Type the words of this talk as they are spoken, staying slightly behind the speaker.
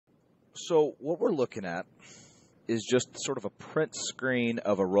So what we're looking at is just sort of a print screen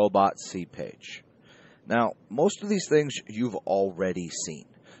of a Robot C page. Now, most of these things you've already seen.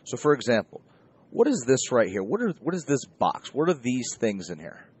 So for example, what is this right here? What is this box? What are these things in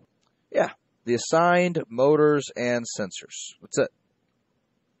here? Yeah, the assigned motors and sensors. That's it.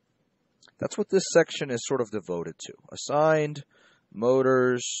 That's what this section is sort of devoted to. Assigned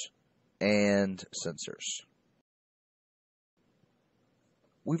motors and sensors.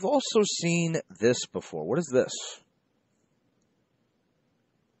 We've also seen this before. What is this?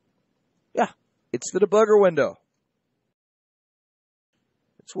 Yeah, it's the debugger window.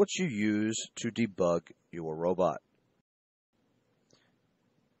 It's what you use to debug your robot.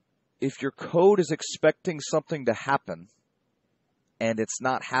 If your code is expecting something to happen and it's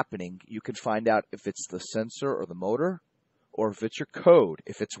not happening, you can find out if it's the sensor or the motor, or if it's your code.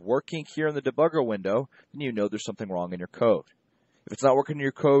 If it's working here in the debugger window, then you know there's something wrong in your code. If it's not working in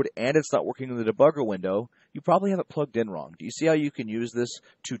your code and it's not working in the debugger window, you probably have it plugged in wrong. Do you see how you can use this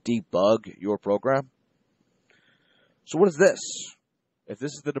to debug your program? So what is this? If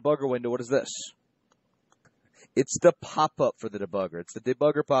this is the debugger window, what is this? It's the pop-up for the debugger. It's the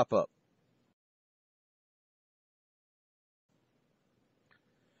debugger pop-up.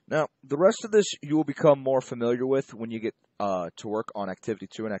 Now, the rest of this you will become more familiar with when you get to work on Activity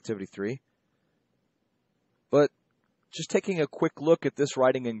 2 and Activity 3. But just taking a quick look at this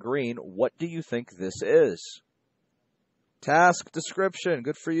writing in green, what do you think this is? Task description.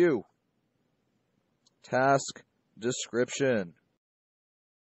 Good for you. Task description.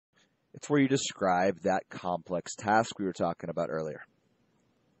 It's where you describe that complex task we were talking about earlier.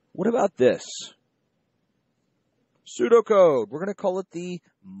 What about this? Pseudocode. We're going to call it the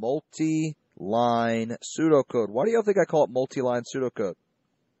multi-line pseudocode. Why do you think I call it multi-line pseudocode?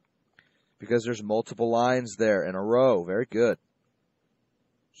 Because there's multiple lines there in a row. Very good.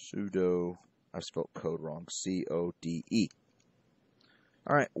 Pseudo. I spelled code wrong. C-O-D-E.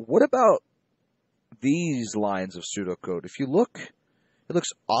 All right. What about these lines of pseudocode? If you look, it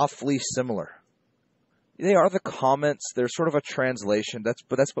looks awfully similar. They are the comments. They're sort of a translation.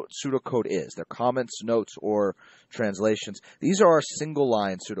 But that's what pseudocode is. They're comments, notes, or translations. These are our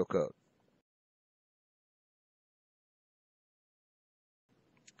single-line pseudocode.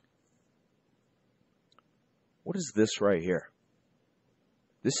 What is this right here?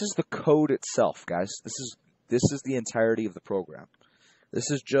 This is the code itself, guys. This is the entirety of the program.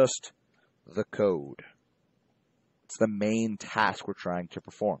 This is just the code. It's the main task we're trying to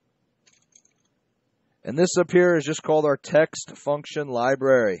perform. And this up here is just called our text function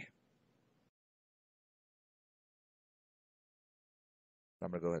library.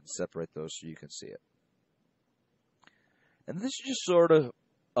 I'm going to go ahead and separate those so you can see it. And this is just sort of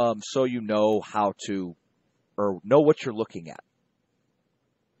so you know how to, or know what you're looking at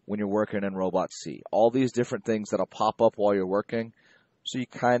when you're working in Robot C. All these different things that'll pop up while you're working, so you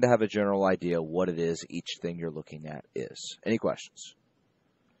kind of have a general idea what it is each thing you're looking at is. Any questions?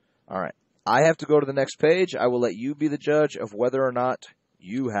 All right. I have to go to the next page. I will let you be the judge of whether or not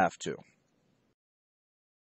you have to.